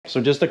so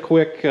just a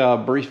quick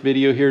brief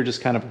video here, just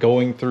kind of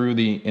going through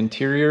the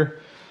interior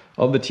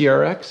of the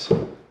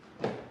TRX.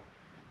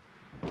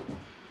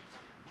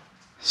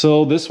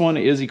 So this one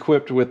is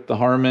equipped with the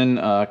Harman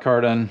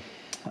Kardon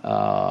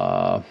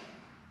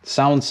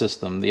sound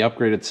system, the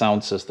upgraded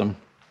sound system.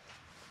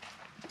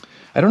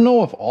 I don't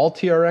know if all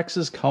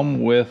TRXs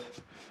come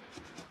with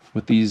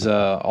these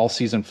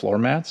all-season floor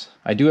mats.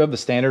 I do have the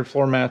standard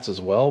floor mats as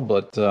well,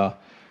 but yeah,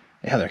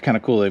 they're kind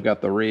of cool. They've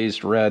got the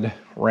raised red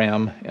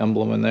RAM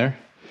emblem in there.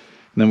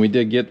 And then we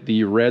did get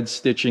the red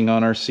stitching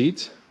on our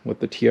seats with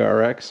the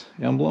TRX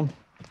emblem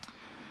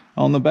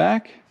on the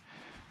back.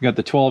 We got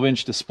the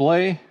 12-inch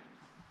display.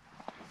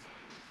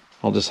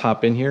 I'll just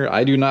hop in here.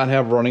 I do not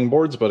have running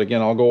boards, but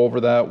again, I'll go over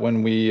that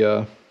when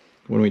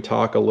we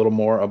talk a little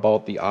more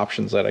about the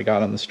options that I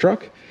got on this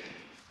truck.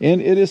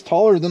 And it is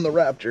taller than the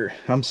Raptor.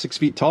 I'm 6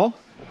 feet tall,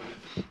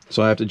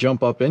 so I have to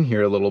jump up in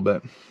here a little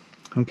bit.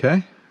 Okay,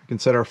 we can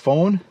set our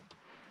phone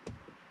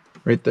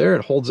right there.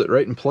 It holds it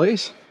right in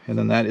place. And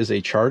then that is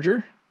a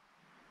charger.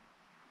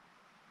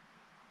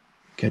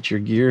 Got your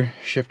gear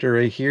shifter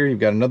right here. You've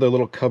got another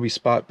little cubby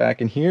spot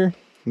back in here.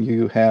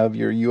 You have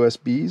your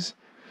USBs,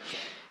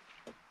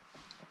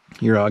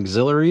 your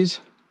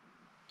auxiliaries.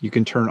 You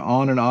can turn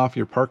on and off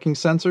your parking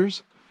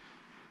sensors.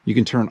 You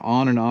can turn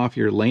on and off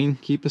your lane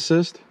keep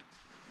assist.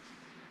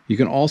 You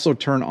can also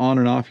turn on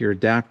and off your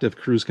adaptive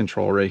cruise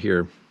control right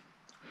here.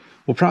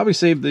 We'll probably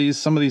save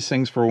some of these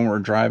things for when we're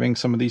driving,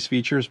 some of these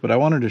features, but I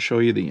wanted to show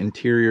you the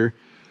interior.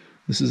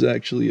 This is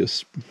actually I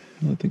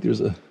think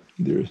there's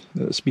either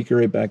a speaker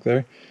right back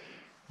there.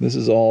 This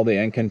is all the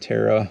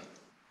Alcantara.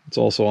 It's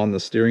also on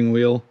the steering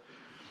wheel.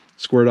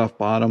 Squared off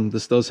bottom.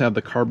 This does have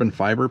the carbon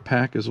fiber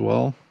pack as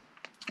well,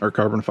 or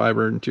carbon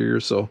fiber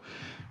interior, so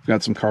we've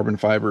got some carbon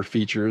fiber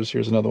features.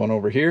 Here's another one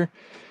over here.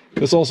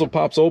 This also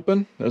pops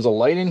open. There's a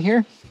light in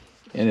here,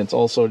 and it's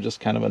also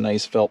just kind of a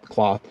nice felt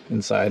cloth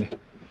inside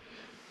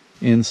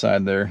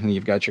there. And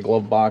you've got your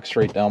glove box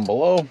right down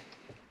below.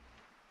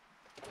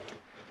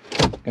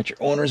 Got your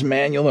owner's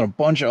manual and a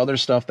bunch of other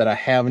stuff that I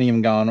haven't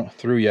even gone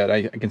through yet.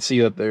 I can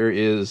see that there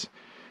is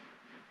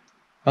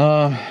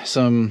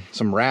some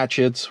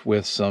ratchets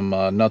with some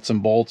nuts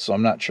and bolts, so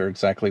I'm not sure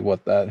exactly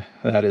what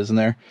that is in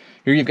there.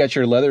 Here you've got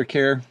your leather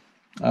care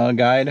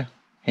guide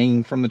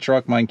hanging from the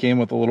truck. Mine came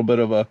with a little bit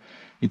of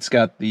it's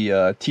got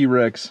the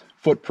T-Rex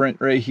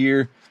footprint right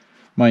here.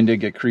 Mine did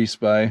get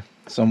creased by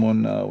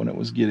someone when it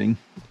was getting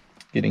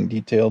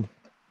detailed.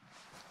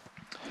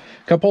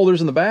 Cup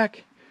holders in the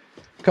back.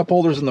 Cup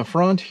holders in the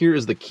front. Here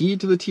is the key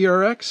to the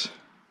TRX.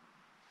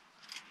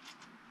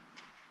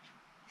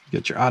 You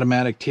got your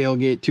automatic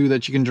tailgate too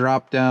that you can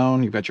drop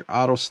down. You've got your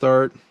auto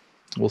start.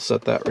 We'll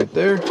set that right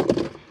there.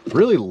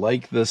 Really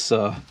like this.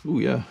 Oh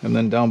yeah, and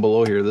then down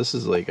below here, this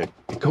is like it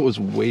goes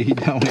way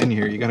down in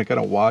here. You gotta kind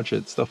of watch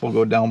it. Stuff will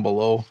go down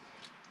below.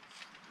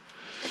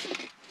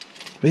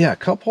 But yeah,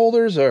 cup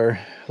holders are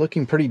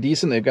looking pretty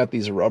decent. They've got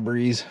these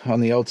rubberies on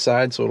the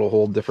outside, so it'll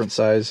hold different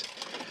size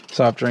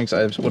soft drinks.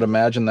 I would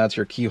imagine that's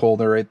your key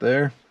holder right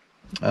there.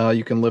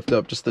 You can lift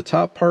up just the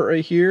top part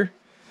right here,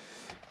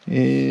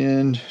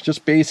 and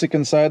just basic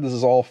inside. This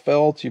is all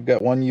felt. You've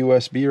got one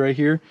USB right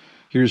here.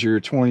 Here's your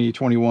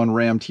 2021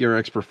 RAM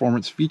TRX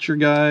Performance Feature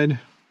Guide.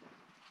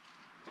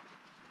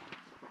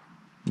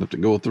 You have to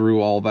go through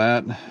all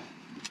that,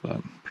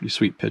 but pretty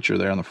sweet picture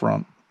there on the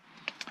front.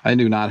 I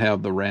do not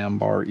have the RAM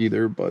bar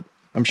either, but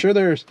I'm sure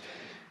there's,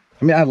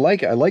 I mean, I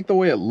like the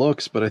way it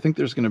looks, but I think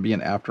there's going to be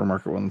an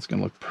aftermarket one that's going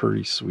to look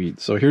pretty sweet.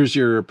 So here's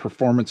your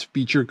performance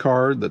feature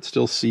card that's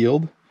still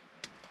sealed.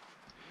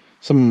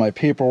 Some of my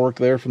paperwork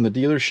there from the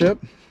dealership.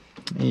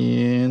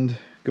 And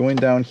going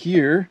down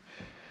here,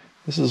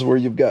 this is where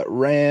you've got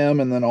RAM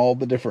and then all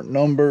the different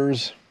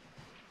numbers.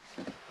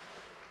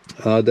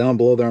 Down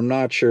below there, I'm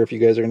not sure if you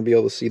guys are going to be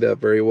able to see that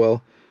very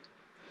well.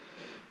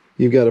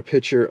 You've got a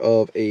picture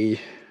of the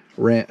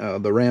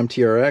RAM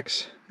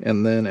TRX,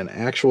 and then an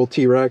actual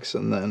T-Rex,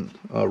 and then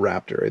a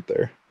Raptor right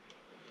there.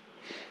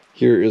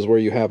 Here is where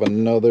you have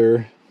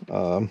another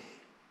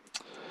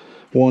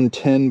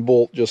 110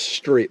 volt just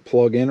straight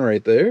plug in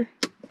right there.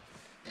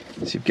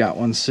 So you've got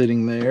one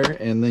sitting there,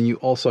 and then you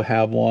also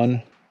have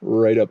one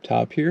right up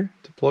top here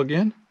to plug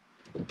in.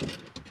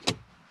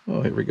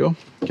 Oh, here we go.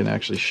 You can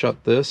actually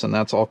shut this, and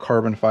that's all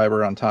carbon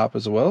fiber on top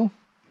as well.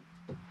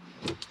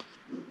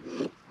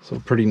 So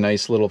pretty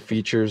nice little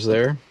features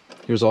there.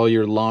 Here's all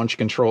your launch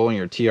control and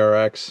your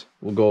TRX.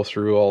 We'll go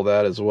through all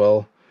that as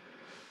well.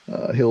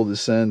 Hill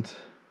descent,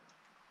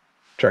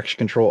 traction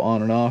control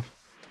on and off.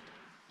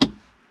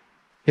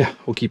 Yeah,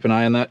 we'll keep an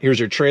eye on that. Here's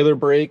your trailer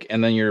brake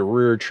and then your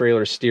rear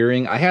trailer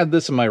steering. I had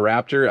this in my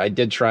Raptor. I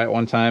did try it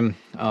one time.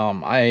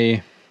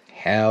 I'm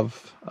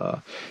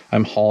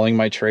hauling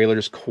my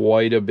trailers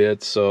quite a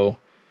bit, so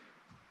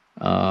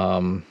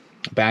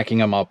backing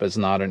them up is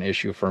not an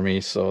issue for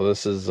me. So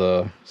this is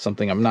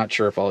something I'm not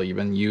sure if I'll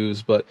even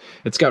use, but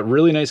it's got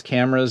really nice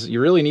cameras. You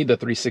really need the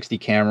 360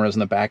 cameras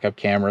and the backup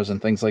cameras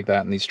and things like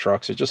that in these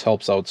trucks. It just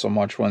helps out so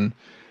much when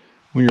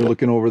you're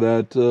looking over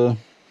that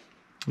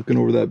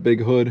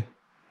big hood.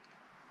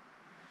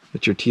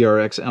 It's your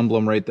TRX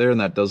emblem right there, and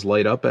that does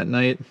light up at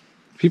night.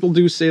 People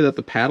do say that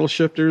the paddle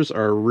shifters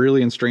are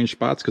really in strange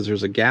spots because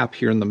there's a gap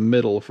here in the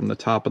middle from the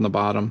top and the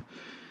bottom.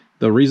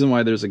 The reason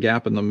why there's a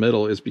gap in the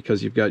middle is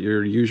because you've got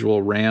your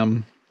usual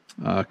RAM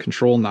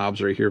control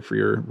knobs right here for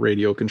your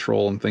radio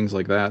control and things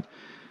like that.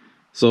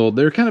 So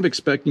they're kind of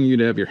expecting you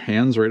to have your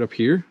hands right up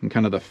here and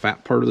kind of the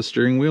fat part of the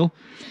steering wheel.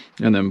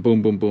 And then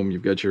boom, boom, boom,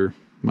 you've got your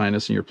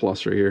minus and your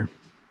plus right here.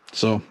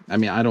 So, I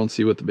mean, I don't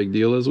see what the big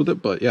deal is with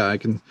it, but yeah, I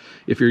can,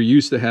 if you're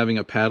used to having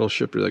a paddle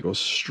shifter that goes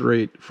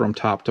straight from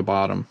top to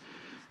bottom,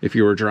 if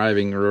you were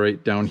driving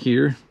right down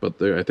here,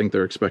 but I think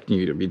they're expecting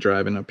you to be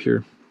driving up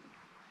here.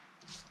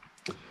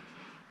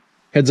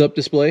 Heads-up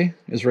display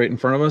is right in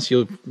front of us.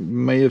 You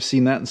may have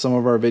seen that in some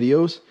of our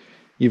videos.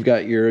 You've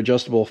got your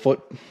adjustable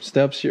foot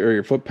steps or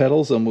your foot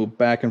pedals. They'll move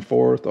back and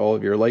forth, all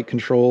of your light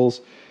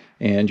controls,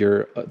 and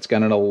it's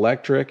got an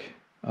electric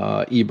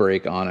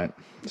e-brake on it.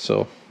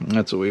 So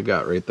that's what we've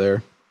got right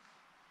there.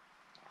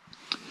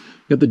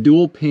 Got the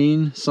dual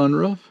pane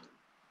sunroof.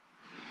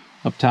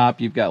 Up top,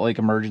 you've got like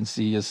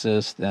emergency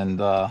assist, and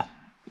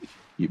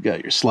you've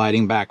got your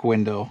sliding back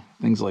window,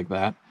 things like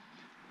that.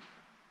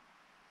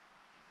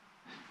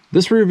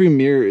 This rearview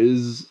mirror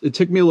it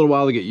took me a little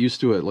while to get used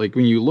to it. Like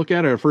when you look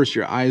at it at first,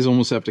 your eyes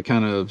almost have to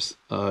kind of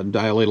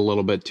dilate a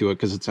little bit to it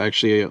because it's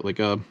actually like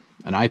an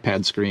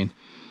iPad screen.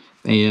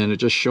 And it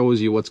just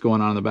shows you what's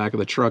going on in the back of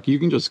the truck. You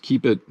can just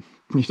keep it,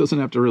 it doesn't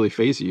have to really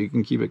face you. You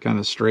can keep it kind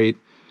of straight.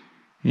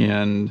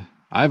 And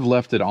I've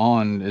left it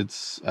on.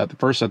 At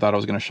first I thought I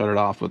was going to shut it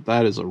off, but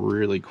that is a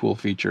really cool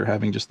feature,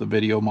 having just the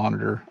video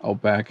monitor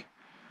out back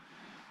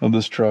of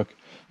this truck.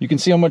 You can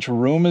see how much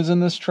room is in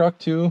this truck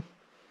too.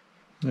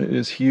 It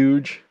is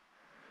huge.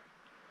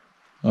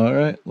 All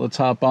right, let's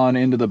hop on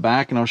into the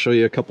back and I'll show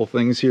you a couple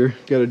things here.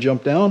 Got to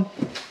jump down.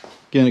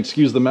 Again,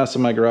 excuse the mess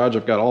in my garage.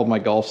 I've got all of my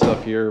golf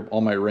stuff here,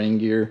 all my rain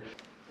gear.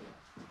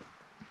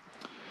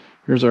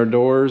 Here's our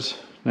doors.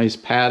 Nice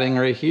padding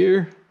right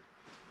here.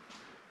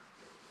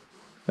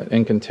 That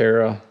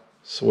Alcantara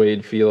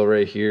suede feel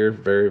right here.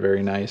 Very,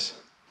 very nice.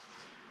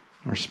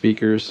 Our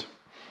speakers.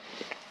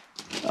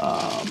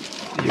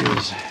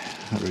 Here's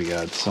what do we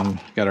got?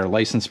 Got our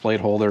license plate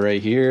holder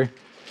right here.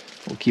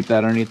 We'll keep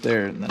that underneath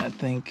there, and then I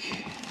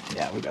think,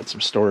 yeah, we got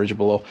some storage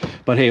below.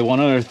 But hey, one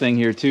other thing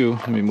here too.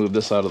 Let me move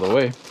this out of the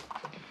way.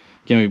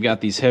 Again, we've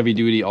got these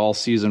heavy-duty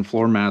all-season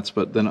floor mats,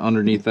 but then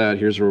underneath that,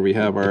 here's where we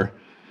have our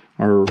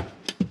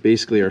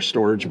basically our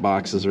storage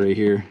boxes right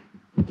here.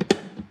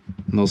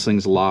 And those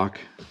things lock.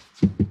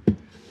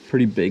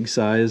 Pretty big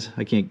size.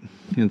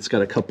 It's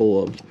got a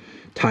couple of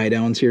tie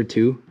downs here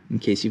too, in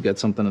case you've got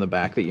something in the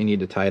back that you need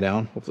to tie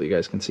down. Hopefully you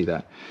guys can see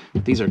that.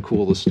 But these are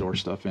cool to store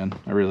stuff in.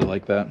 I really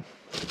like that.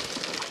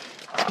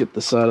 Let's get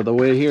this out of the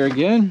way here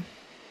again.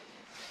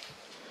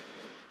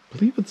 I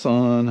believe it's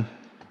on, I'm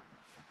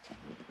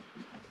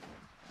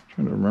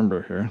trying to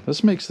remember here.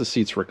 This makes the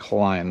seats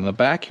recline. In the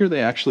back here,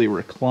 they actually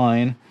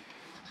recline.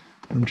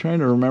 I'm trying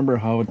to remember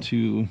how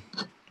to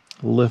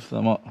lift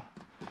them up.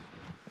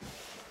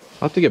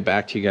 I'll have to get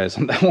back to you guys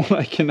on that one.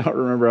 I cannot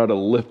remember how to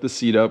lift the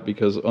seat up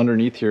because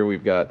underneath here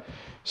we've got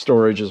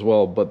storage as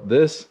well. But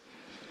this,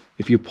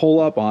 if you pull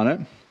up on it,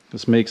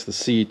 this makes the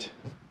seat,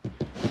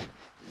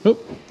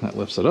 that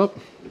lifts it up.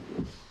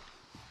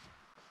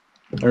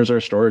 There's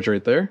our storage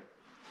right there.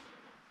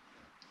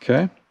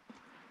 Okay.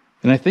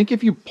 And I think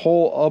if you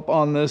pull up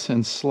on this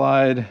and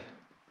slide,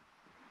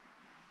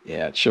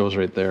 yeah, it shows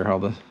right there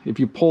how if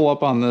you pull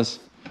up on this,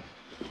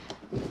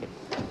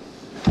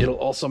 it'll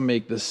also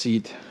make the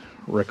seat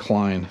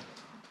recline.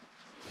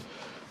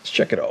 Let's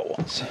check it out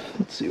once.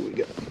 Let's see what we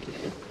got.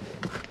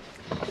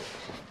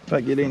 If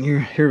I get in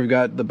here, we've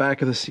got the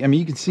back of the seat. I mean,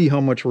 you can see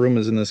how much room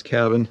is in this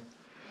cabin.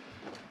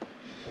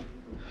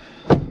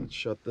 Let's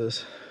shut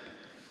this.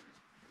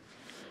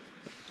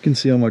 You can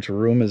see how much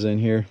room is in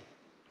here.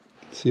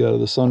 See out of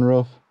the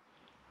sunroof.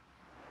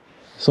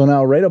 So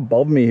now right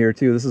above me here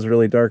too, this is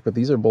really dark, but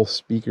these are both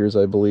speakers,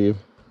 I believe,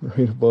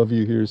 right above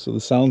you here. So the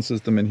sound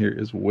system in here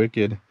is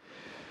wicked.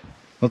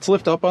 Let's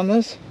lift up on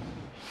this.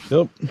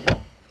 Yep.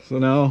 So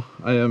now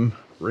I am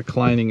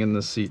reclining in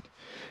this seat.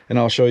 And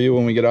I'll show you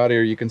when we get out of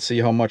here, you can see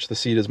how much the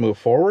seat has moved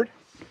forward.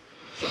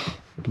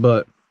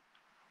 But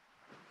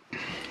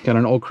got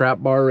an old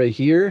crap bar right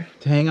here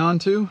to hang on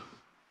to.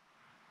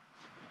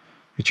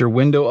 Get your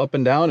window up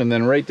and down, and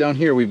then right down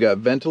here we've got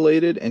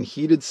ventilated and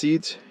heated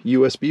seats,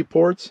 USB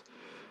ports,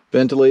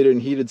 ventilated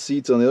and heated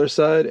seats on the other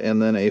side, and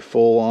then a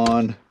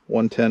full-on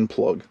 110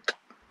 plug.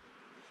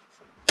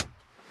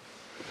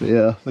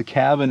 Yeah, the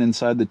cabin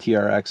inside the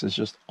TRX is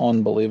just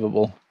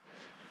unbelievable.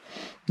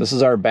 This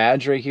is our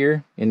badge right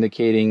here,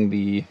 indicating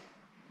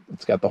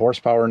it's got the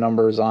horsepower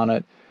numbers on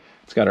it.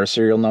 It's got our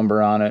serial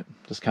number on it.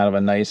 Just kind of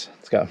a nice,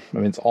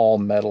 it's all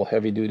metal,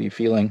 heavy duty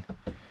feeling.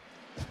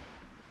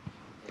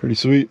 Pretty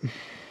sweet.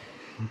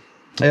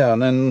 Yeah,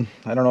 and then,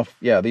 I don't know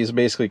if, these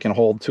basically can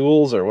hold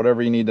tools or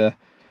whatever you need to,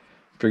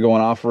 if you're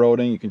going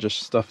off-roading, you can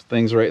just stuff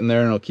things right in there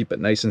and it'll keep it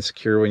nice and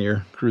secure when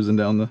you're cruising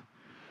down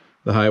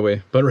the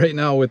highway. But right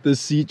now with this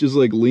seat just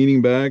like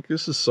leaning back,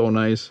 this is so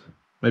nice.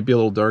 Might be a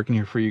little dark in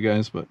here for you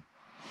guys, but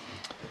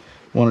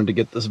wanted to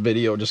get this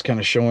video just kind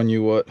of showing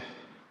you what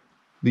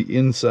the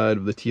inside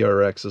of the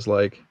TRX is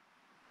like.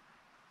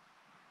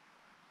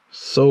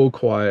 So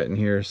quiet in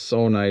here,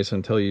 so nice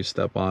until you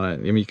step on it. I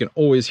mean, you can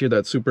always hear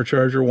that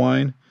supercharger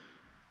whine,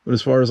 but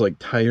as far as like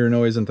tire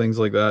noise and things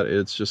like that,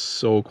 it's just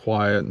so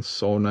quiet and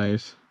so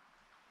nice.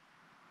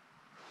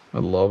 I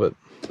love it.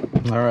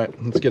 All right,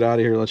 let's get out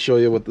of here. Let's show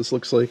you what this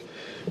looks like.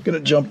 I'm gonna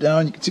jump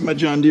down. You can see my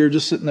John Deere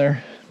just sitting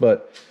there,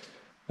 but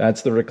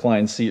that's the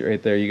reclined seat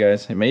right there, you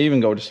guys. It may even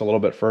go just a little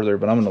bit further,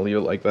 but I'm gonna leave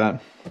it like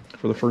that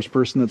for the first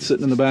person that's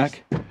sitting in the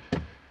back.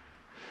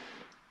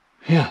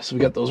 Yeah, so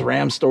we got those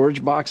RAM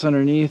storage box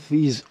underneath.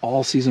 These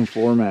all-season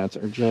floor mats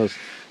are just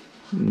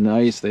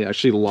nice. They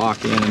actually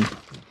lock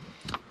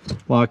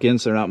in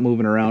so they're not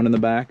moving around in the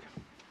back.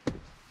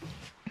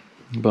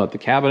 But the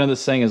cabin of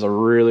this thing is a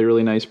really,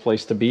 really nice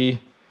place to be.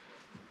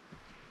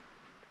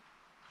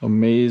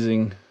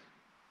 Amazing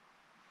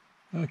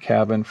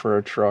cabin for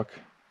a truck.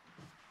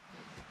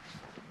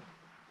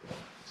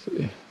 Let's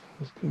see.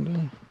 Let's come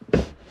down.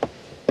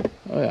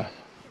 Oh yeah.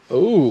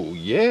 Oh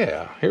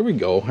yeah. Here we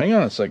go. Hang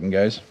on a second,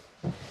 guys.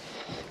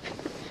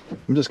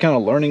 I'm just kind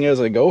of learning as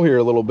I go here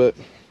a little bit.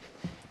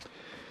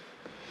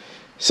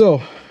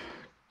 So,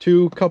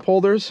 2 cup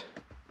holders.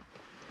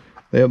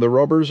 They have the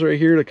rubbers right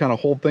here to kind of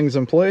hold things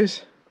in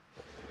place.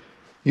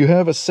 You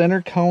have a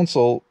center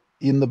console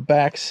in the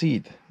back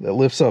seat that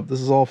lifts up. This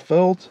is all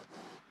felt.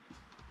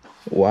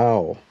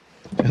 Wow.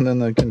 And then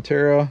the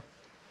Cantera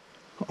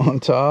on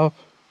top.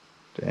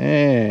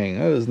 Dang,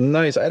 that is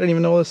nice. I didn't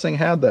even know this thing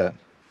had that.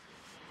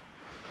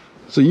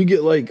 So you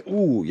get like,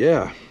 ooh,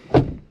 yeah.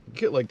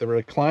 Get like the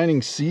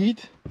reclining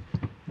seat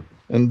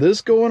and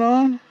this going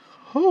on.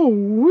 Oh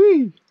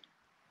wee.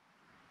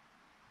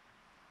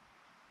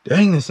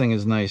 Dang, this thing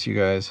is nice, you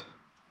guys.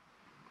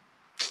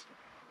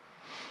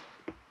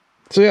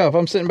 So yeah, if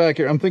I'm sitting back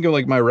here, I'm thinking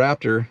like my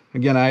Raptor.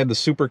 Again, I had the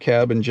Super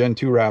Cab and Gen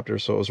 2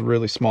 Raptor, so it was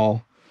really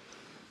small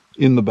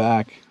in the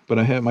back. But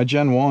I had my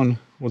Gen 1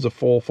 was a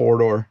full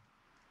 4-door.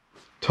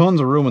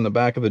 Tons of room in the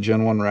back of the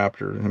Gen 1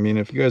 Raptor. I mean,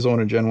 if you guys own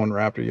a Gen 1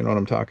 Raptor, you know what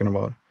I'm talking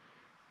about.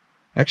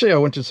 Actually, I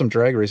went to some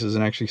drag races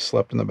and actually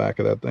slept in the back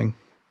of that thing.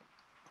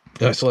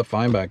 Yeah, I slept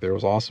fine back there. It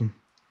was awesome.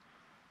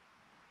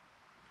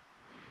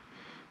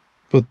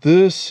 But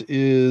this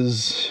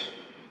is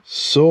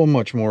so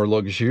much more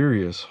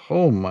luxurious.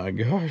 Oh my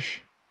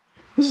gosh.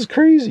 This is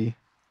crazy.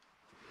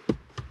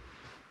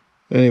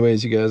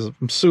 Anyways, you guys,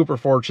 I'm super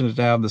fortunate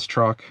to have this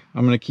truck.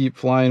 I'm going to keep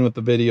flying with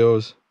the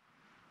videos.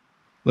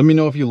 Let me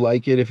know if you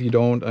like it, if you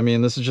don't. I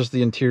mean, this is just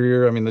the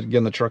interior. I mean,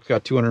 again, the truck's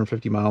got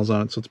 250 miles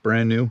on it, so it's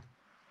brand new.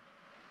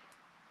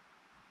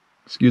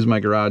 Excuse my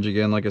garage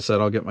again. Like I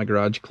said, I'll get my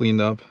garage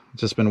cleaned up.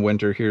 It's just been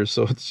winter here,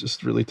 so it's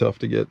just really tough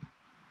to get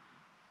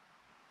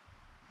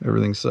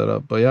everything set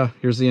up. But yeah,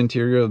 here's the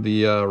interior of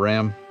the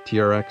RAM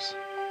TRX.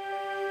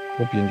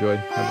 Hope you enjoyed.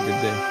 Have a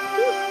good day.